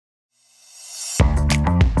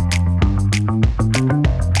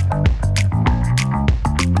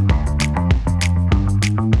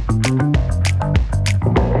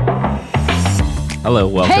Hello,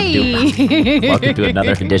 welcome to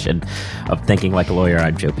another edition of Thinking Like a Lawyer.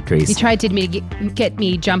 I'm Joe Patrice. You tried to get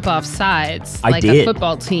me jump off sides I like did. a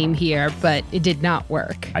football team here, but it did not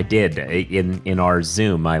work. I did. In our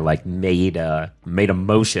Zoom, I made a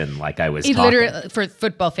motion like I was talking. Literally, for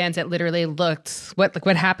football fans, it literally looked what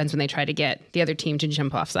happens when they try to get the other team to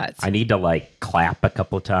jump off sides. I need to clap a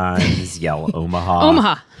couple times, yell Omaha.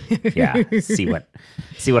 Omaha. Yeah, see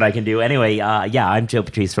what I can do. Anyway, I'm Joe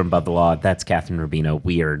Patrice from Above the Law. That's Catherine Rubino.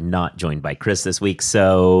 We are not joined by Chris this week,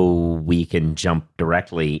 so we can jump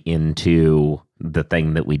directly into the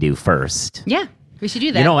thing that we do first. Yeah, we should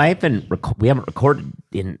do that. You know, we haven't recorded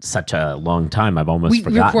in such a long time. I've almost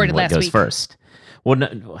forgotten recorded what last goes week. first. Well,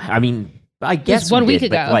 no, I mean, I guess one we week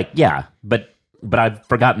did, ago. But I've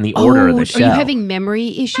forgotten the order of the show. Are you having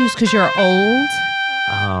memory issues because you're old?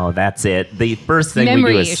 Oh, that's it. The first thing Memory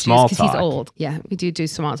we do is issues small because talk. he's old. Yeah, we do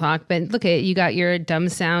small talk. But look at you got your dumb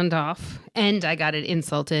sound off, and I got an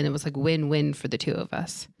insult in. It was like win-win for the two of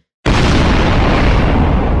us.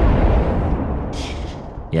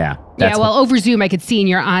 Yeah. Over Zoom, I could see in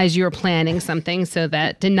your eyes you were planning something, so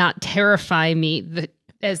that did not terrify me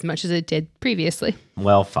as much as it did previously.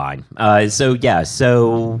 Well, fine.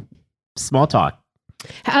 So small talk.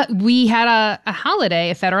 We had a holiday,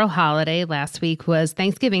 a federal holiday last week was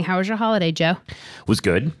Thanksgiving. How was your holiday, Joe? Was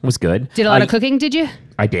good. Did a lot of cooking, did you?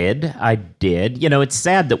 I did. You know, it's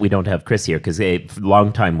sad that we don't have Chris here because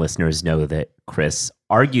longtime listeners know that Chris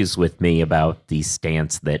argues with me about the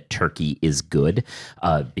stance that turkey is good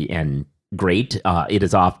and great. It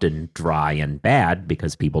is often dry and bad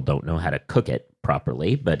because people don't know how to cook it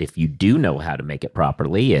properly. But if you do know how to make it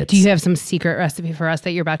properly, it's... Do you have some secret recipe for us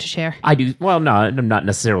that you're about to share? I do. Well, no, I'm not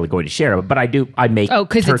necessarily going to share it, but I do. I make... Oh,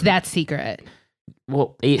 because it's that secret.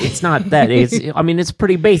 Well, it's not that. It's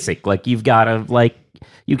pretty basic. You've got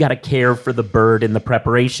to care for the bird in the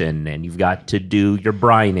preparation, and you've got to do your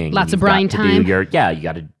brining. Lots of brine time. You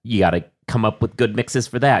got to come up with good mixes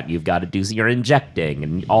for that. You've got to do your injecting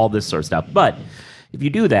and all this sort of stuff. But if you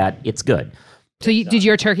do that, it's good. So did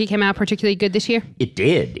your turkey come out particularly good this year? It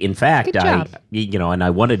did. In fact, Good job. And I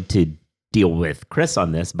wanted to deal with Chris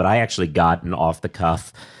on this, but I actually got an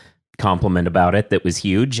off-the-cuff compliment about it that was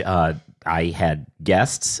huge. I had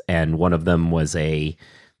guests, and one of them was a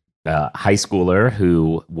high schooler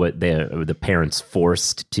who the parents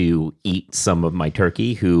forced to eat some of my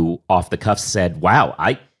turkey, who off the cuff said, "Wow,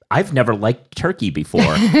 I've never liked turkey before."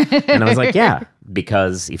 And I was like, yeah,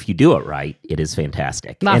 because if you do it right, it is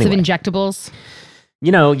fantastic. Lots of injectables.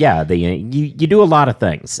 You do a lot of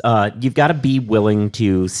things. You've got to be willing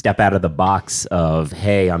to step out of the box of,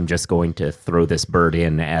 hey, I'm just going to throw this bird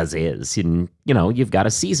in as is. And, you've got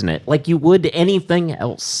to season it like you would anything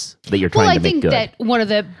else that you're trying to make good. Well, I think that one of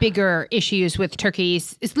the bigger issues with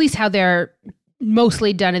turkeys, at least how they're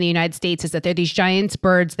mostly done in the United States, is that they're these giant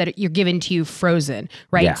birds that you're given to you frozen,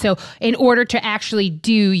 right? Yeah. So in order to actually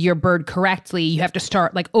do your bird correctly, you have to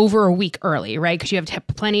start over a week early, right? Because you have to have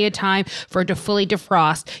plenty of time for it to fully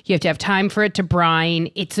defrost. You have to have time for it to brine.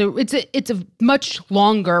 It's a much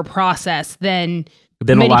longer process than a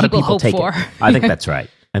many lot of people people hope take for. it. I think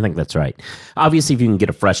that's right. Obviously, if you can get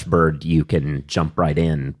a fresh bird, you can jump right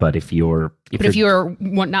in. But if you're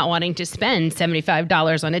not wanting to spend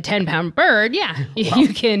 $75 on a 10-pound bird, you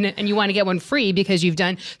can, and you want to get one free because you've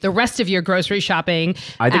done the rest of your grocery shopping.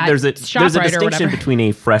 I think there's a distinction between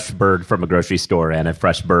a fresh bird from a grocery store and a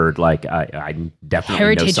fresh bird I definitely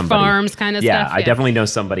Heritage know somebody, farms kind of stuff. I definitely know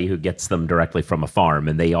somebody who gets them directly from a farm,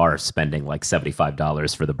 and they are spending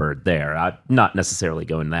 $75 for the bird there. I'm not necessarily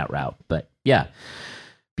going that route, but yeah.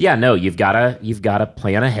 No, you've got to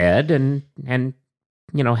plan ahead and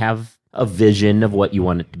have a vision of what you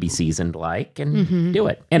want it to be seasoned like and do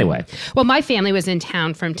it. Anyway. Well, my family was in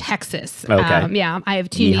town from Texas. Okay. I have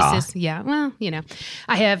two nieces. Yeah. Well,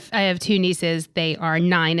 I have two nieces. They are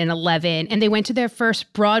 9 and 11, and they went to their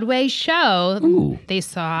first Broadway show. Ooh. They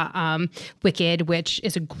saw Wicked, which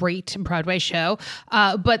is a great Broadway show.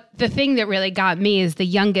 But the thing that really got me is the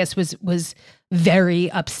youngest was very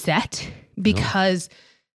upset because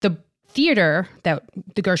the theater, the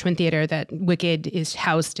Gershwin Theater that Wicked is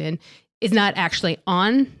housed in, is not actually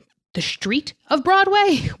on the street of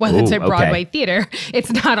Broadway. Well, it's a Broadway theater.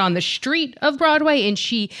 It's not on the street of Broadway. And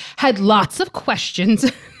she had lots of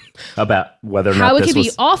questions about whether or how not it this could was...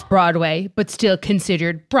 be off Broadway, but still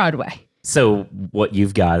considered Broadway. So what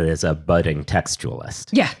you've got is a budding textualist.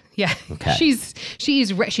 Yeah. Okay.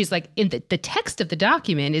 She's like, in the text of the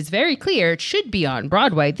document is very clear. It should be on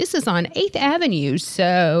Broadway. This is on 8th Avenue.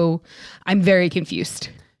 So I'm very confused.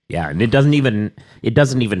 Yeah, and it doesn't even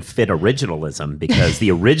fit originalism, because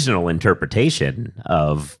the original interpretation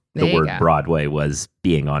of the There you word go. Broadway was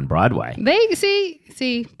being on Broadway. They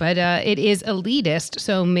see, but it is elitist,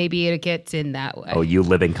 so maybe it gets in that way. Oh, you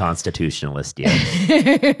living constitutionalist, you.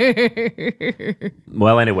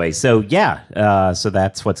 Well, anyway, so yeah, so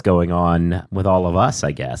that's what's going on with all of us,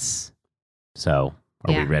 I guess. So, are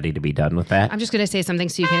we Yeah. ready to be done with that? I'm just going to say something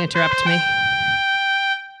so you can interrupt me.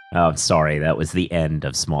 Oh, sorry, that was the end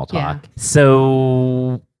of small Yeah. talk.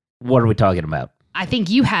 So, what are we talking about? I think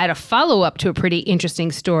you had a follow-up to a pretty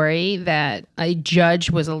interesting story that a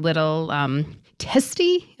judge was a little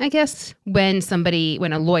testy, I guess, when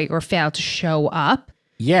a lawyer failed to show up.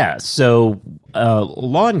 Yeah, so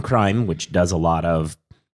Law and Crime, which does a lot of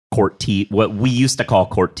what we used to call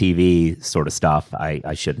court TV sort of stuff.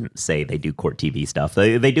 I shouldn't say they do court TV stuff.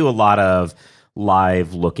 They do a lot of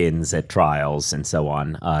live look-ins at trials and so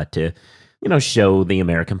on to, show the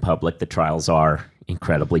American public that trials are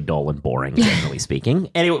incredibly dull and boring, generally speaking.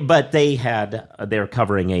 Anyway, but they're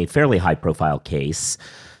covering a fairly high-profile case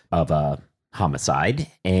of a homicide,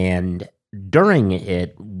 and during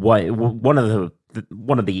it, one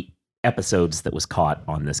of the episodes that was caught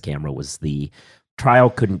on this camera was the trial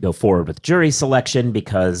couldn't go forward with jury selection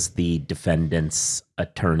because the defendant's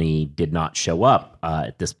attorney did not show up.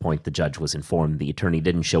 At this point, the judge was informed the attorney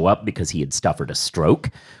didn't show up because he had suffered a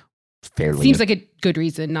stroke. Seems like a good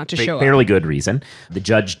reason not to show up. Fairly good reason. The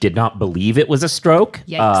judge did not believe it was a stroke.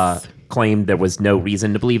 Yikes. Claimed there was no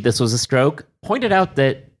reason to believe this was a stroke. Pointed out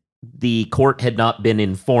that the court had not been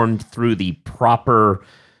informed through the proper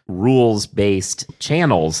rules-based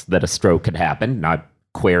channels that a stroke had happened. Not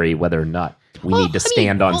query whether or not we need to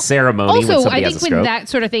stand on ceremony when Also, somebody I has think a stroke. when that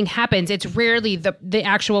sort of thing happens, it's rarely the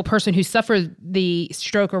actual person who suffered the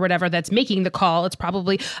stroke or whatever that's making the call. It's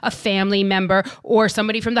probably a family member or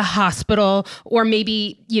somebody from the hospital, or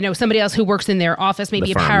maybe, somebody else who works in their office,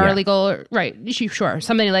 maybe The firm, a paralegal, or, right, sure,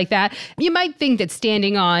 something like that. You might think that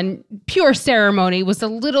standing on pure ceremony was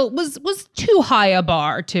was too high a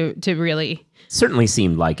bar to really... Certainly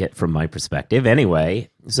seemed like it from my perspective. Anyway,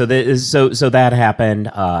 so that happened.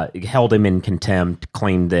 Held him in contempt.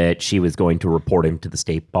 Claimed that she was going to report him to the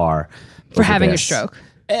state bar For having a this. stroke.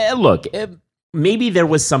 Look, maybe there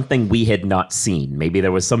was something we had not seen. Maybe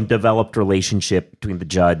there was some developed relationship between the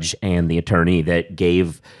judge and the attorney that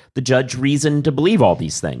gave the judge reason to believe all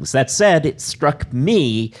these things. That said, it struck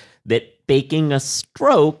me that faking a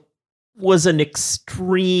stroke was an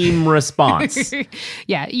extreme response.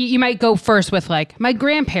 Yeah, you might go first with my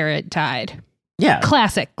grandparent died. Yeah.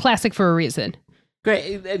 Classic for a reason.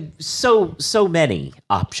 Great. So many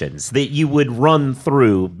options that you would run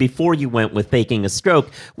through before you went with faking a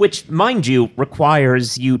stroke, which, mind you,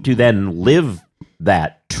 requires you to then live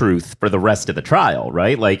that truth for the rest of the trial,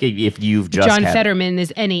 right? Like if you've just John Fetterman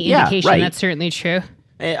is any indication, right. That's certainly true.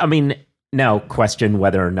 I mean, now question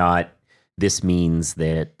whether or not this means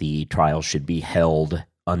that the trial should be held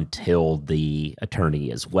until the attorney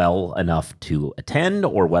is well enough to attend,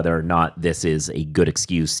 or whether or not this is a good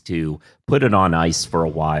excuse to put it on ice for a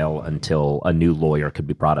while until a new lawyer could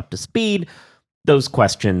be brought up to speed. Those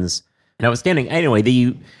questions notwithstanding. Anyway,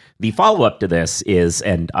 the follow-up to this is,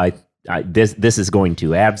 and this is going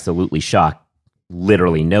to absolutely shock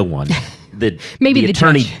literally no one. Maybe the the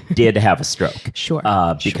attorney judge. did have a stroke. Sure.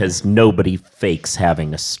 Because nobody fakes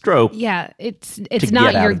having a stroke. Yeah, it's to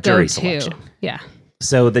not get out your of jury go-to. selection. Yeah.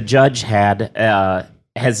 So the judge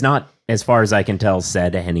has not, as far as I can tell,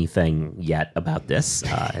 said anything yet about this.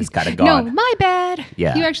 Has kind of gone. No, my bad.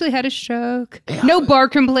 Yeah. You actually had a stroke. No bar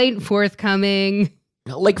complaint forthcoming.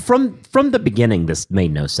 Like from the beginning, this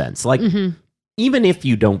made no sense. Like even if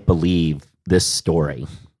you don't believe this story,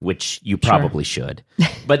 which you probably should,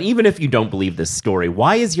 but even if you don't believe this story,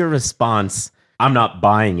 why is your response, "I'm not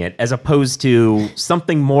buying it," as opposed to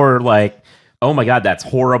something more like, "Oh my God, that's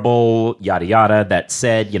horrible, yada, yada." That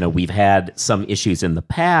said, we've had some issues in the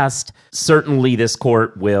past. Certainly this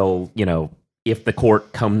court will, if the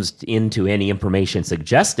court comes into any information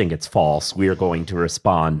suggesting it's false, we're going to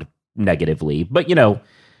respond negatively. But,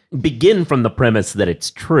 begin from the premise that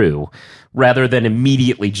it's true rather than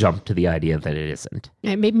immediately jump to the idea that it isn't.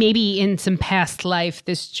 Maybe in some past life,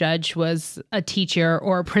 this judge was a teacher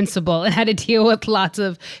or a principal and had to deal with lots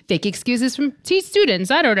of fake excuses from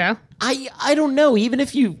students. I don't know. I don't know. Even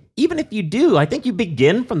if you do, I think you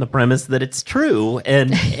begin from the premise that it's true,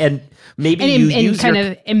 and maybe you use kind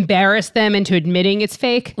of embarrass them into admitting it's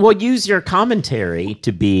fake. Well, use your commentary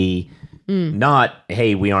to be not,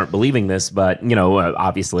 "Hey, we aren't believing this," but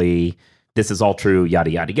obviously this is all true. Yada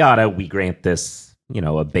yada yada. We grant this,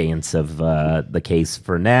 abeyance of the case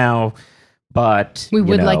for now. But we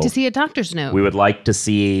would like to see a doctor's note. We would like to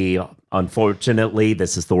see, unfortunately,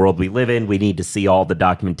 this is the world we live in. We need to see all the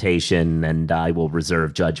documentation, and I will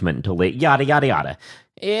reserve judgment until yada, yada, yada.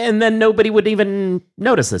 And then nobody would even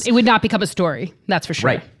notice this. It would not become a story, that's for sure.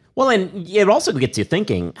 Right. Well, and it also gets you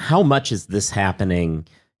thinking, how much is this happening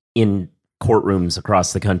in courtrooms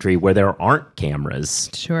across the country where there aren't cameras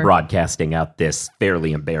broadcasting out this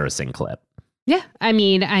fairly embarrassing clip? Yeah, I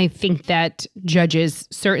mean, I think that judges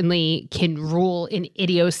certainly can rule in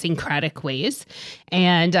idiosyncratic ways.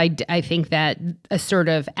 And I think that a sort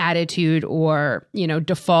of attitude or,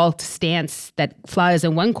 default stance that flies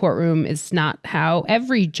in one courtroom is not how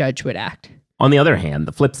every judge would act. On the other hand,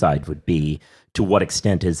 the flip side would be, to what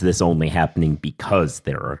extent is this only happening because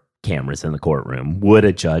there are cameras in the courtroom? Would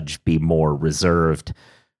a judge be more reserved,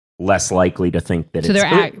 less likely to think that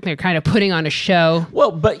they're kind of putting on a show?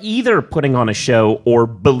 Well, but either putting on a show or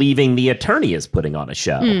believing the attorney is putting on a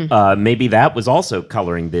show. Maybe that was also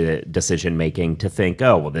coloring the decision making to think,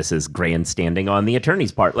 oh, well, this is grandstanding on the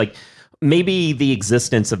attorney's part. Like maybe the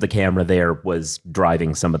existence of the camera there was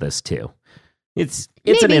driving some of this too. It's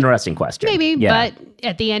an interesting question. Maybe, but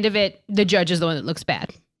at the end of it, the judge is the one that looks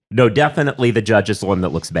bad. No, definitely the judge is the one that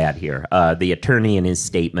looks bad here. The attorney in his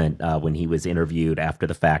statement when he was interviewed after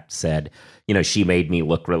the fact said, she made me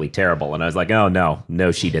look really terrible. And I was like, oh,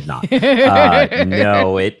 no, she did not.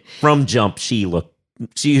 From jump, she's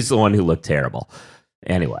the one who looked terrible.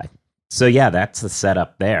 Anyway, so yeah, that's the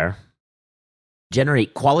setup there.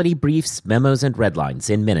 Generate quality briefs, memos, and redlines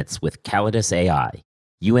in minutes with Calidus AI.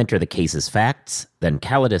 You enter the case's facts, then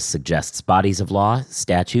Calidus suggests bodies of law,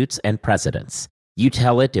 statutes, and precedents. You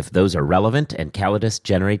tell it if those are relevant, and Calidus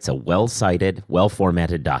generates a well-cited,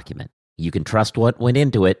 well-formatted document. You can trust what went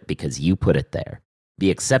into it because you put it there.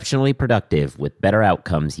 Be exceptionally productive with better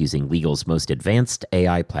outcomes using legal's most advanced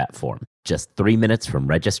AI platform. Just 3 minutes from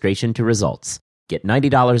registration to results. Get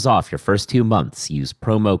 $90 off your first 2 months. Use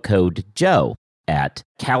promo code JOE at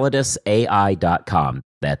calidusai.com.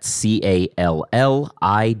 That's CALLIDUSAI.com.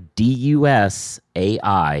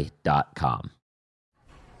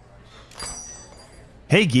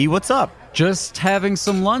 Hey, Guy, what's up? Just having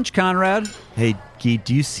some lunch, Conrad. Hey, Guy,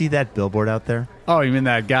 do you see that billboard out there? Oh, you mean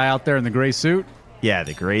that guy out there in the gray suit? Yeah,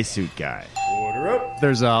 the gray suit guy. Order up.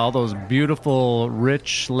 There's all those beautiful,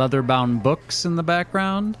 rich, leather-bound books in the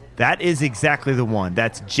background. That is exactly the one.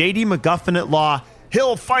 That's J.D. McGuffin at Law.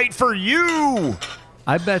 He'll fight for you!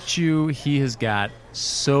 I bet you he has got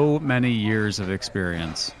so many years of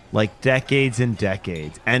experience. Like decades and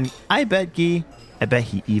decades. And I bet he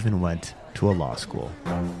even went to a law school.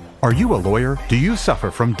 Are you a lawyer? Do you suffer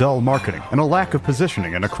from dull marketing and a lack of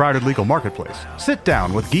positioning in a crowded legal marketplace? Sit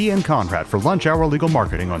down with Guy and Conrad for Lunch Hour Legal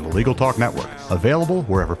Marketing on the Legal Talk Network. Available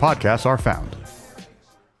wherever podcasts are found.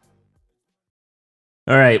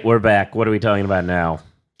 All right, we're back. What are we talking about now?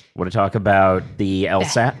 Want to talk about the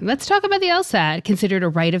LSAT? Let's talk about the LSAT, considered a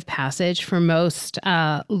rite of passage for most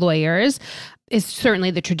lawyers. It's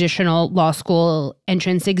certainly the traditional law school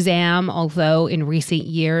entrance exam, although in recent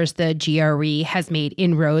years, the GRE has made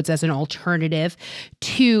inroads as an alternative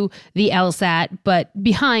to the LSAT. But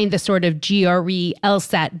behind the sort of GRE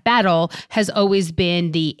LSAT battle has always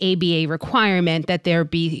been the ABA requirement that there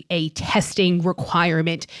be a testing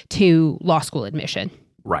requirement to law school admission.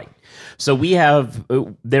 Right. So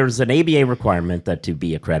there's an ABA requirement that to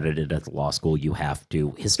be accredited at the law school, you have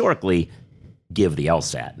to historically give the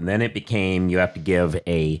LSAT. And then it became, you have to give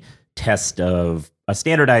a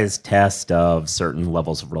standardized test of certain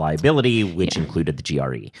levels of reliability, which included the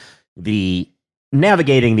GRE. The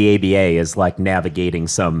navigating the ABA is like navigating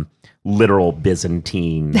some literal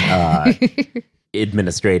Byzantine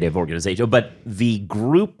administrative organization, but the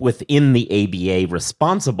group within the ABA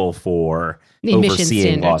responsible for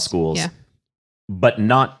overseeing law schools, but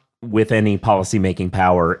not with any policymaking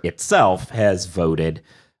power itself, has voted,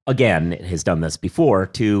 again, it has done this before,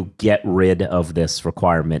 to get rid of this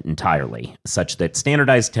requirement entirely, such that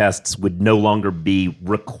standardized tests would no longer be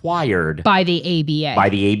required by the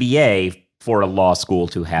ABA for a law school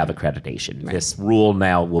to have accreditation. Right. This rule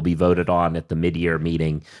now will be voted on at the mid-year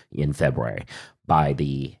meeting in February by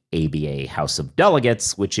the ABA House of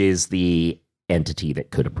Delegates, which is the entity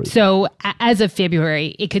that could approve. So as of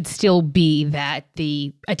February, it could still be that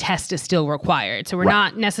a test is still required. So we're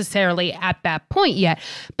not necessarily at that point yet,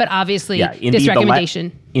 but obviously this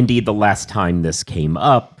recommendation. Indeed, the last time this came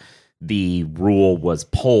up, the rule was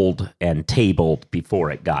pulled and tabled before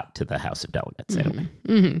it got to the House of Delegates.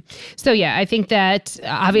 So I think that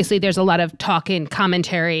obviously there's a lot of talk and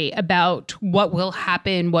commentary about what will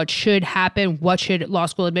happen, what should law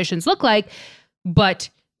school admissions look like, but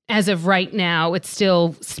as of right now, it's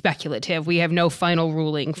still speculative. We have no final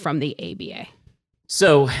ruling from the ABA.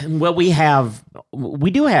 So what we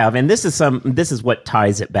do have, and this is what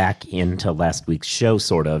ties it back into last week's show,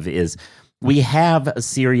 sort of, is we have a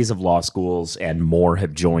series of law schools, and more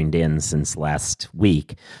have joined in since last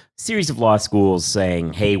week. Series of law schools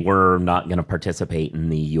saying, hey, we're not going to participate in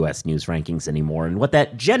the U.S. News rankings anymore. And what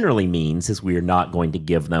that generally means is we're not going to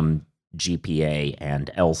give them GPA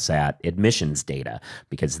and LSAT admissions data,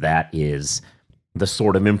 because that is the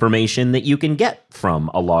sort of information that you can get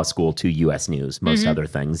from a law school to U.S. News. Most other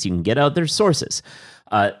things you can get other sources.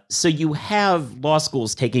 So you have law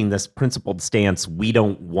schools taking this principled stance. We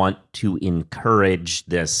don't want to encourage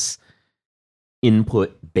this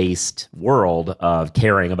input-based world of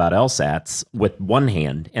caring about LSATs with one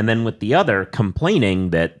hand, and then with the other complaining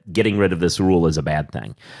that getting rid of this rule is a bad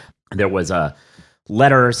thing. There was a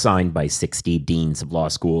letter signed by 60 deans of law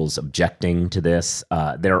schools objecting to this.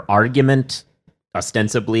 Their argument,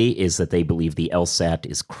 ostensibly, is that they believe the LSAT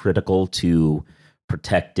is critical to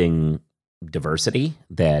protecting diversity,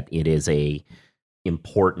 that it is a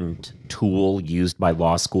important tool used by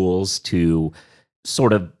law schools to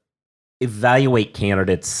sort of evaluate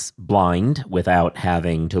candidates blind without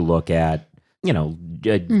having to look at,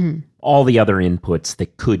 all the other inputs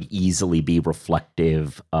that could easily be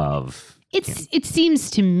reflective of. It seems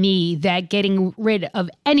to me that getting rid of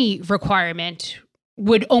any requirement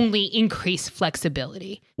would only increase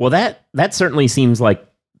flexibility. Well, that certainly seems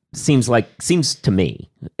to me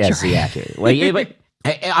as the accurate.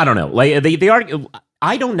 I don't know. Like they argue.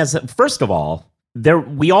 I don't necessarily. First of all,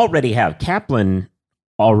 we already have Kaplan.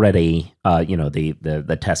 Already,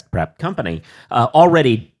 the test prep company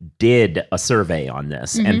already did a survey on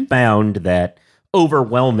this and found that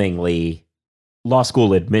overwhelmingly law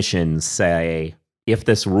school admissions say if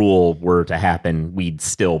this rule were to happen, we'd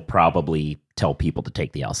still probably tell people to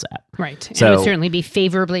take the LSAT. Right. And it would certainly be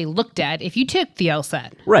favorably looked at if you took the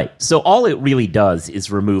LSAT. Right. So all it really does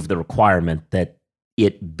is remove the requirement that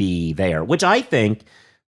it be there, which I think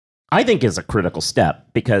is a critical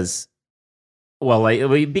step because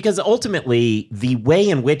ultimately the way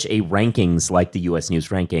in which a rankings like the U.S. News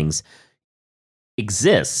rankings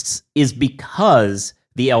exists is because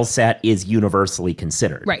the LSAT is universally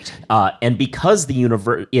considered. Right. And because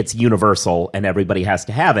it's universal and everybody has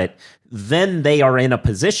to have it, then they are in a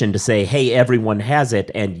position to say, hey, everyone has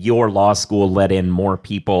it, and your law school let in more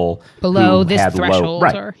people below this threshold.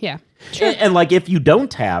 Right. Or, yeah. Sure. And like if you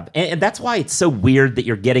don't have, and that's why it's so weird that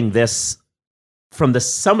you're getting this from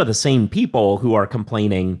some of the same people who are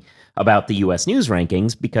complaining about the U.S. News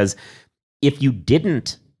rankings, because if you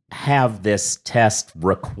didn't have this test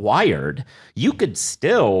required, you could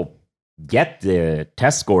still get the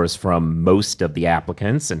test scores from most of the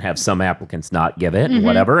applicants and have some applicants not give it and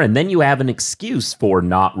whatever. And then you have an excuse for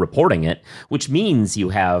not reporting it, which means you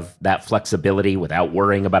have that flexibility without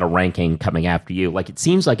worrying about a ranking coming after you. Like it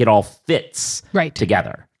seems like it all fits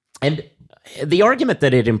together. And the argument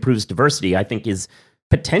that it improves diversity, I think, is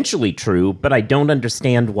potentially true, but I don't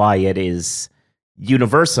understand why it is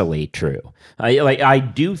universally true. I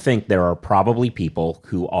do think there are probably people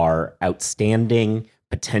who are outstanding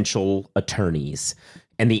potential attorneys,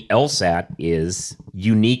 and the LSAT is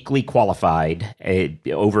uniquely qualified.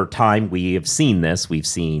 Over time, we have seen this. We've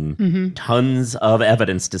seen tons of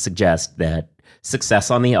evidence to suggest that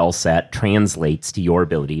success on the LSAT translates to your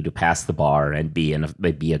ability to pass the bar and be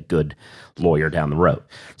a good lawyer down the road.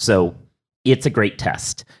 So it's a great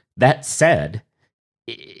test. That said,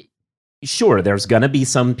 sure, there's going to be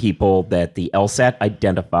some people that the LSAT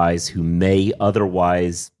identifies who may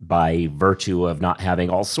otherwise, by virtue of not having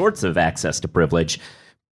all sorts of access to privilege,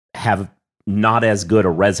 have not as good a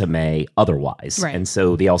resume otherwise. Right. And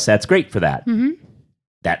so the LSAT's great for that.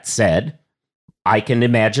 That said, I can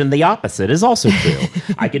imagine the opposite is also true.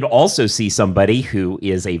 I could also see somebody who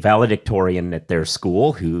is a valedictorian at their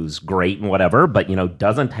school, who's great and whatever, but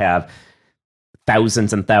doesn't have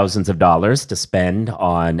thousands and thousands of dollars to spend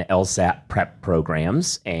on LSAT prep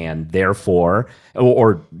programs, and therefore,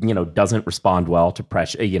 or doesn't respond well to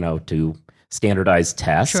pressure, to standardized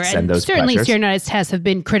tests. Sure, and those certainly pressures. Standardized tests have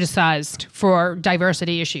been criticized for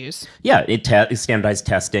diversity issues. Yeah, standardized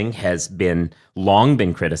testing has long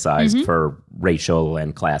been criticized for racial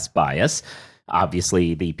and class bias.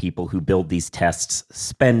 Obviously, the people who build these tests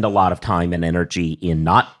spend a lot of time and energy in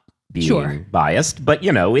not being biased, but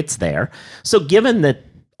it's there. So given that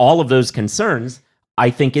all of those concerns, I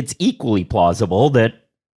think it's equally plausible that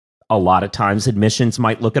a lot of times admissions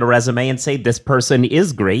might look at a resume and say this person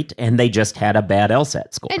is great and they just had a bad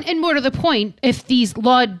LSAT score. And more to the point, if these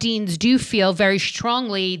law deans do feel very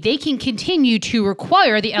strongly, they can continue to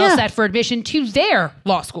require the LSAT for admission to their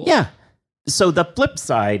law school. Yeah. So the flip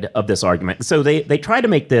side of this argument, so they try to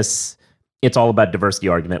make this it's all about diversity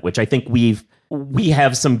argument, which I think we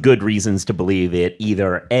have some good reasons to believe it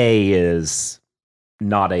either A is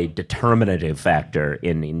not a determinative factor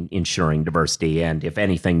in ensuring diversity, and if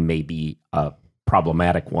anything, maybe a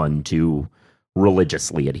problematic one to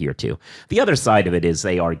religiously adhere to. The other side of it is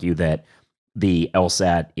they argue that the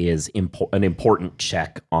LSAT is an important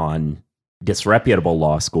check on disreputable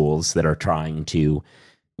law schools that are trying to,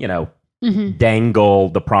 dangle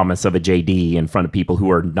the promise of a JD in front of people who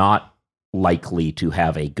are not likely to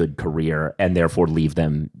have a good career and therefore leave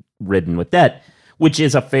them ridden with debt, which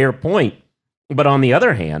is a fair point. But on the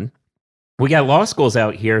other hand, we got law schools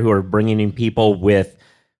out here who are bringing in people with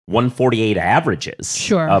 148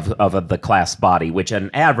 averages of the class body, which an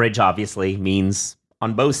average obviously means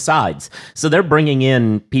on both sides. So they're bringing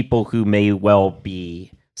in people who may well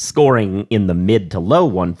be scoring in the mid to low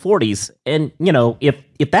 140s. And,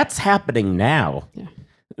 if that's happening now,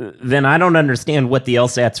 then I don't understand what the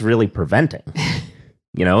LSAT's really preventing.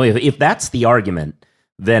 If that's the argument,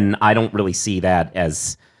 then I don't really see that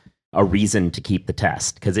as a reason to keep the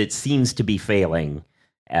test, because it seems to be failing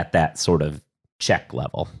at that sort of check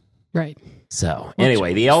level. Right. So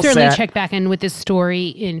anyway, the LSAT... Certainly check back in with this story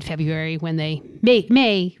in February when they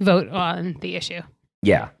may vote on the issue.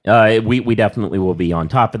 Yeah, we definitely will be on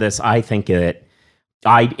top of this. I think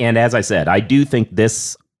and as I said, I do think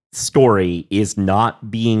this story is not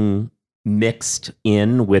being mixed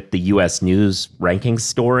in with the U.S. News rankings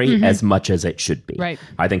story as much as it should be. Right.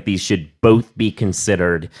 I think these should both be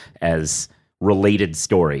considered as related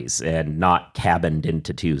stories and not cabined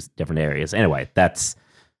into two different areas. Anyway, that's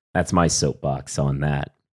my soapbox on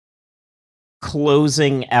that.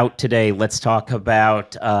 Closing out today, let's talk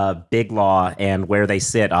about Big Law and where they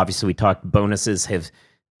sit. Obviously, we talked bonuses have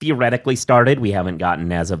theoretically started. We haven't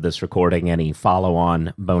gotten, as of this recording, any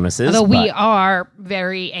follow-on bonuses. Although we are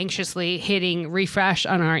very anxiously hitting refresh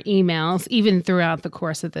on our emails, even throughout the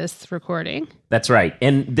course of this recording. That's right.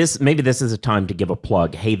 And maybe this is a time to give a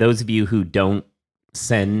plug. Hey, those of you who don't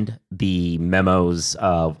send the memos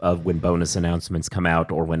of when bonus announcements come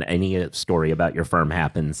out or when any story about your firm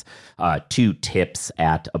happens to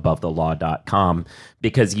tips@abovethelaw.com,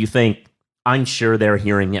 because you think, I'm sure they're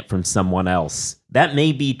hearing it from someone else. That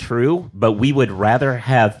may be true, but we would rather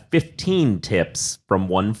have 15 tips from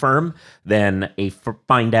one firm than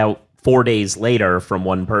find out 4 days later from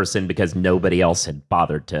one person because nobody else had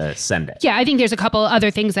bothered to send it. Yeah, I think there's a couple other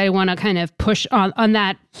things I want to kind of push on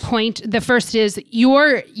that point. The first is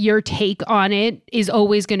your take on it is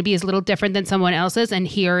always going to be as little different than someone else's, and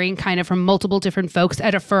hearing kind of from multiple different folks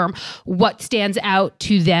at a firm what stands out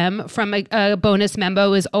to them from a bonus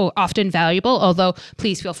memo is often valuable, although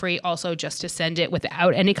please feel free also just to send it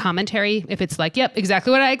without any commentary. If it's like, yep,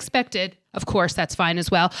 exactly what I expected, of course, that's fine as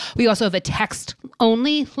well. We also have a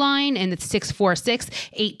text-only line, and it's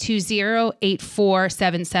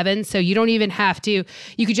 646-820-8477. So you don't even have to,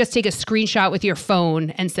 you could just take a screenshot with your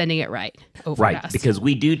phone and sending it right over to us. Because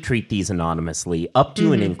we do treat these anonymously, up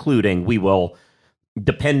to and including, we will,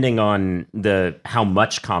 depending on how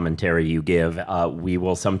much commentary you give, we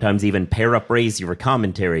will sometimes even paraphrase your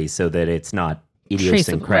commentary so that it's not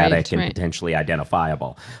idiosyncratic and potentially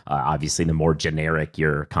identifiable. Obviously, the more generic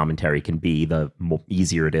your commentary can be, the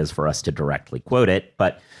easier it is for us to directly quote it.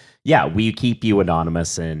 But yeah, we keep you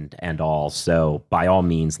anonymous and all. So by all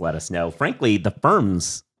means, let us know. Frankly, the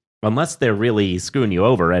firms, unless they're really screwing you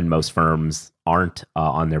over, and most firms aren't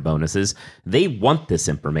on their bonuses, they want this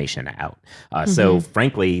information out. So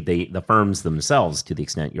frankly, the firms themselves, to the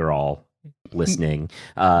extent you're all listening,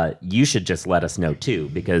 you should just let us know too,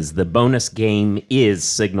 because the bonus game is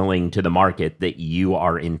signaling to the market that you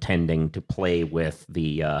are intending to play with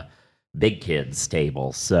the big kids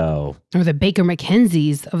table. So, or the Baker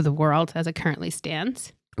McKenzies of the world as it currently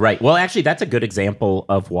stands. Right. Well, actually, that's a good example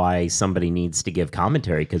of why somebody needs to give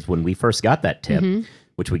commentary, because when we first got that tip,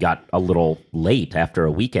 which we got a little late after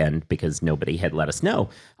a weekend because nobody had let us know,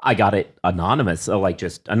 I got it anonymous,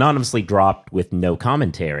 just anonymously dropped with no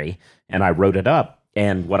commentary. And I wrote it up.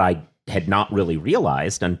 And what I had not really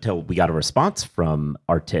realized until we got a response from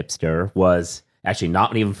our tipster was actually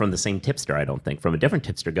not even from the same tipster, I don't think, from a different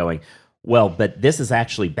tipster going, Well, but this is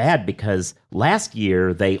actually bad because last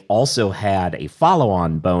year they also had a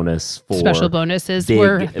follow-on bonus for Special bonuses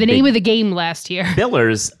were the name of the game last year.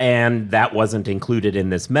 billers, and that wasn't included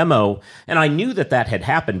in this memo. And I knew that had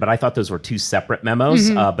happened, but I thought those were two separate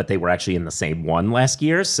memos, but they were actually in the same one last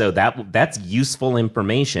year. So that's useful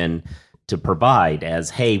information to provide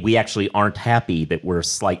as, hey, we actually aren't happy that we're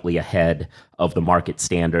slightly ahead of the market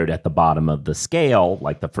standard at the bottom of the scale,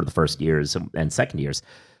 like for the first years and second years,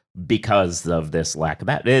 because of this lack of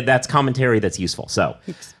that. That's commentary that's useful. So,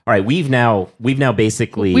 all right, we've now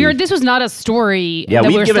basically this was not a story. Yeah, that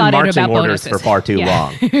we've we're given slotted marching about orders bonuses. for far too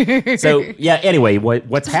long. So, yeah. Anyway,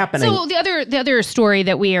 what's happening? So the other story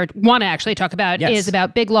that we want to actually talk about is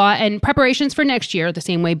about Big Law and preparations for next year. The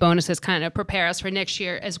same way bonuses kind of prepare us for next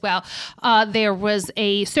year as well. There was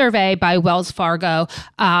a survey by Wells Fargo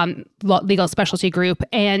Legal Specialty Group,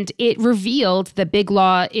 and it revealed that Big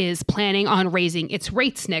Law is planning on raising its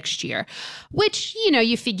rates next year, which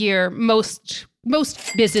you figure most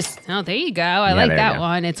business. Oh, there you go. I like that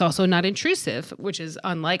one. It's also not intrusive, which is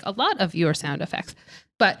unlike a lot of your sound effects.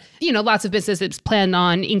 But, lots of businesses plan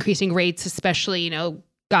on increasing rates, especially,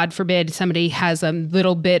 God forbid somebody has a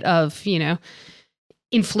little bit of,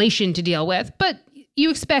 inflation to deal with. But you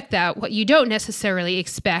expect that. What you don't necessarily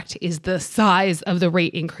expect is the size of the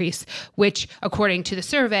rate increase, which, according to the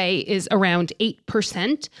survey, is around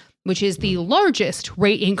 8%. Which is the largest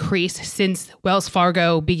rate increase since Wells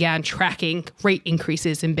Fargo began tracking rate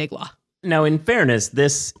increases in Big Law. Now, in fairness,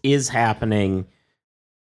 this is happening.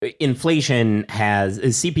 CPI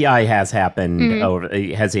has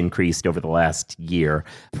happened, has increased over the last year.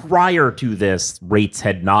 Prior to this, rates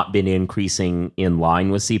had not been increasing in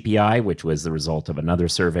line with CPI, which was the result of another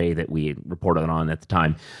survey that we reported on at the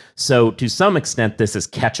time. So to some extent, this is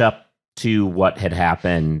catch up to what had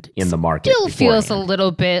happened in the market. Still feels a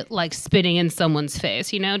little bit like spitting in someone's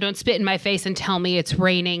face. Don't spit in my face and tell me it's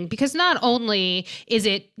raining, because not only is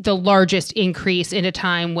it the largest increase in a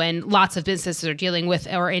time when lots of businesses are dealing with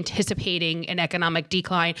or anticipating an economic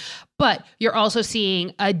decline, but you're also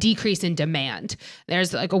seeing a decrease in demand.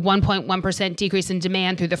 There's like a 1.1% decrease in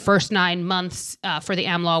demand through the first 9 months for the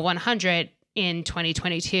AmLaw 100 in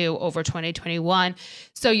 2022 over 2021.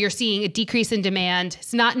 So you're seeing a decrease in demand.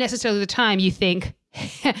 It's not necessarily the time you think,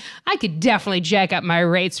 I could definitely jack up my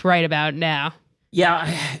rates right about now.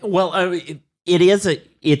 Yeah, well,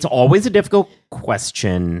 it's always a difficult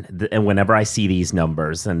question and whenever I see these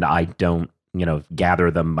numbers, and I don't,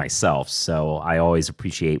 gather them myself. So I always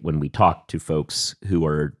appreciate when we talk to folks who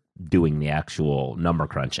are doing the actual number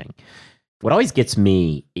crunching. What always gets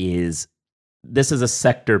me is this is a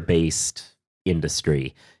sector-based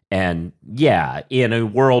industry. And yeah, in a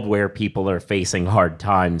world where people are facing hard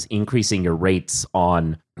times, increasing your rates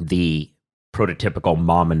on the prototypical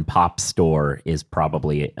mom and pop store is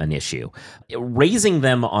probably an issue. Raising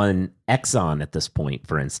them on Exxon at this point,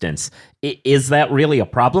 for instance, is that really a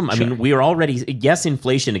problem? Sure. I mean, we are already, yes,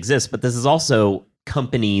 inflation exists, but this is also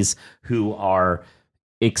companies who are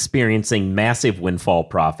experiencing massive windfall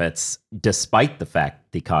profits despite the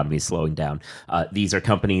fact the economy is slowing down. These are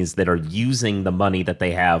companies that are using the money that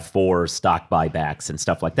they have for stock buybacks and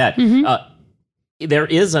stuff like that. There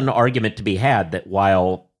is an argument to be had that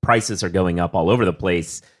while prices are going up all over the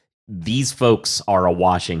place, these folks are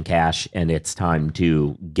awash in cash, and it's time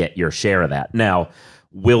to get your share of that. Now,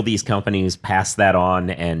 will these companies pass that on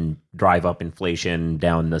and drive up inflation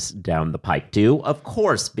down the pipe too? Of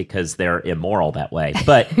course, because they're immoral that way.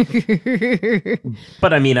 But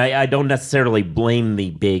I mean, I don't necessarily blame the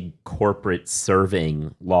big corporate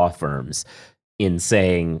serving law firms in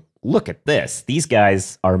saying, look at this. These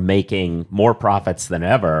guys are making more profits than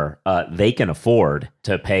ever. They can afford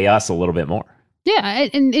to pay us a little bit more. Yeah,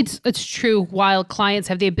 and it's true. While clients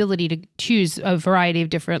have the ability to choose a variety of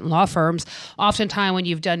different law firms, oftentimes when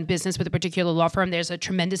you've done business with a particular law firm, there's a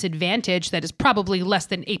tremendous advantage that is probably less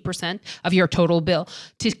than 8% of your total bill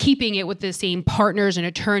to keeping it with the same partners and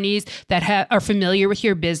attorneys that are familiar with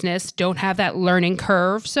your business, don't have that learning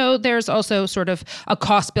curve. So there's also sort of a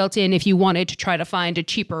cost built in if you wanted to try to find a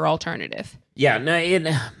cheaper alternative. Yeah, no,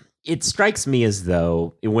 it strikes me as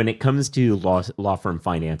though when it comes to law firm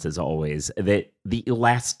finances always, that the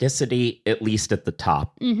elasticity, at least at the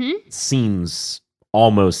top, seems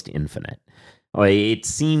almost infinite. It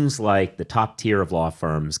seems like the top tier of law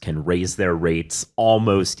firms can raise their rates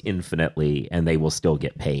almost infinitely and they will still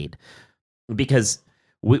get paid. Because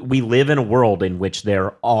we live in a world in which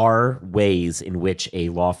there are ways in which a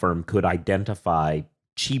law firm could identify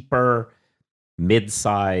cheaper,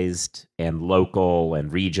 mid-sized and local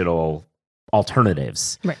and regional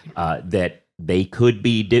alternatives, right, that they could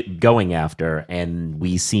be going after, and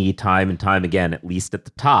we see time and time again, at least at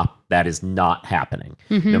the top, that is not happening.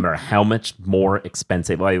 No matter how much more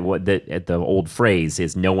expensive. What the old phrase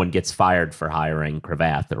is, no one gets fired for hiring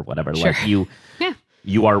Cravath or whatever. Sure. Like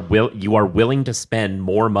you are willing to spend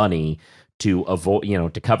more money to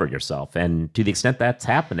avoid, to cover yourself. And to the extent that's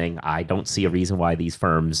happening, I don't see a reason why these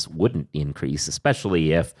firms wouldn't increase,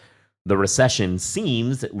 especially if the recession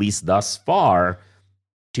seems, at least thus far,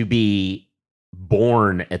 to be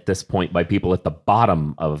born at this point by people at the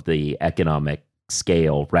bottom of the economic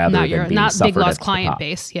scale rather than being not suffered Big Law's at the client top.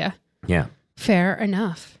 base. Yeah. Yeah. Fair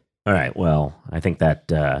enough. All right. Well, I think that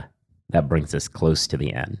that brings us close to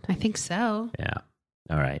the end. I think so. Yeah.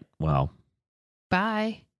 All right. Well,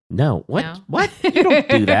 Bye. no. What? No. What? You don't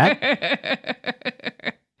do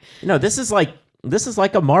that. No, this is like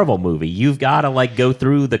a Marvel movie. You've got to like go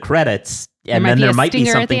through the credits, and then there might be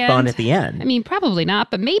something fun at the end. I mean, probably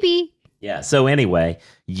not, but maybe. Yeah. So anyway,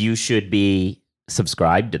 you should be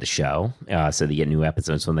subscribed to the show so that you get new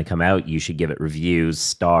episodes when they come out. You should give it reviews,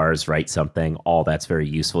 stars, write something. All that's very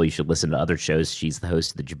useful. You should listen to other shows. She's the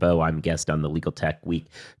host of the Jabot. I'm a guest on the Legal Tech Week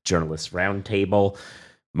Journalist Roundtable.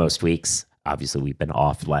 Most weeks. Obviously, we've been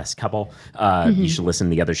off the last couple. You should listen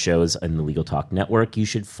to the other shows in the Legal Talk Network. You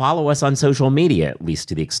should follow us on social media, at least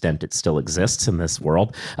to the extent it still exists in this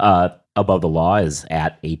world. Above the Law is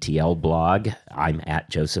at ATL Blog. I'm at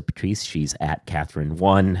Joseph Patrice. She's at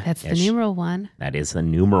Catherine1. That's the numeral 1. That is the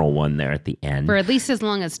numeral 1 there at the end. For at least as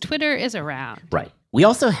long as Twitter is around. Right. We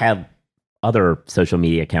also have other social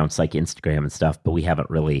media accounts like Instagram and stuff, but we haven't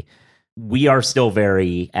really... We are still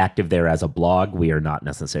very active there as a blog. We are not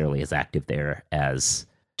necessarily as active there as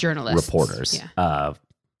journalists, reporters. Yeah.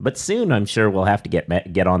 But soon, I'm sure we'll have to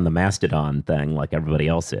get on the Mastodon thing like everybody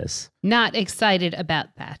else is. Not excited about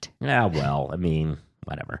that. Yeah, well, I mean,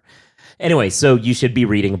 whatever. Anyway, so you should be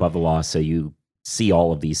reading Above the Law so you see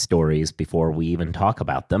all of these stories before we even talk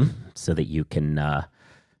about them, so that you can know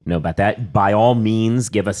about that. By all means,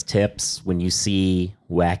 give us tips when you see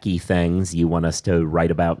wacky things you want us to write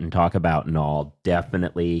about and talk about and all.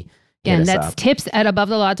 Definitely hit And us that's up.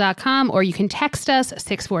 tips@abovethelaw.com, or you can text us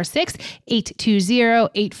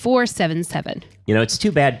 646-820-8477. It's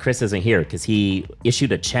too bad Chris isn't here because he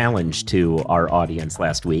issued a challenge to our audience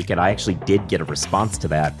last week, and I actually did get a response to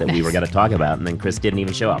that we were going to talk about, and then Chris didn't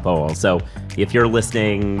even show up. Oh, well, so if you're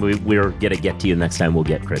listening, we're going to get to you next time. We'll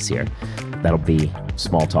get Chris here. That'll be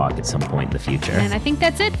small talk at some point in the future. And I think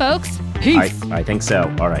that's it, folks. Peace. I think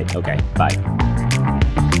so. All right. Okay. Bye.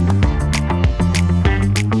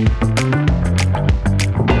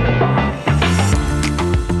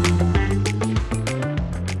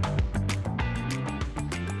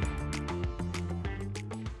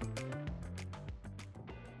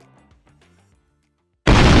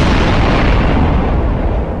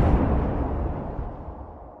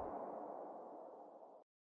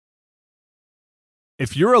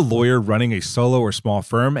 If you're a lawyer running a solo or small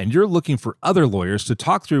firm and you're looking for other lawyers to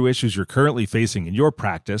talk through issues you're currently facing in your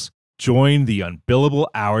practice, join the Unbillable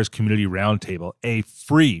Hours Community Roundtable, a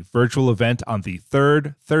free virtual event on the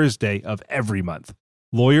third Thursday of every month.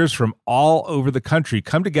 Lawyers from all over the country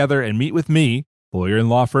come together and meet with me, lawyer and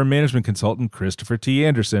law firm management consultant Christopher T.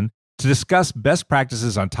 Anderson, to discuss best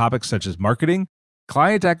practices on topics such as marketing,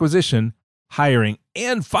 client acquisition, hiring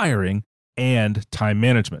and firing, and time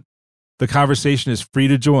management. The conversation is free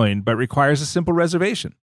to join, but requires a simple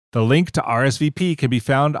reservation. The link to RSVP can be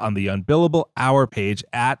found on the Unbillable Hour page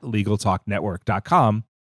at LegalTalkNetwork.com.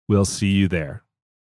 We'll see you there.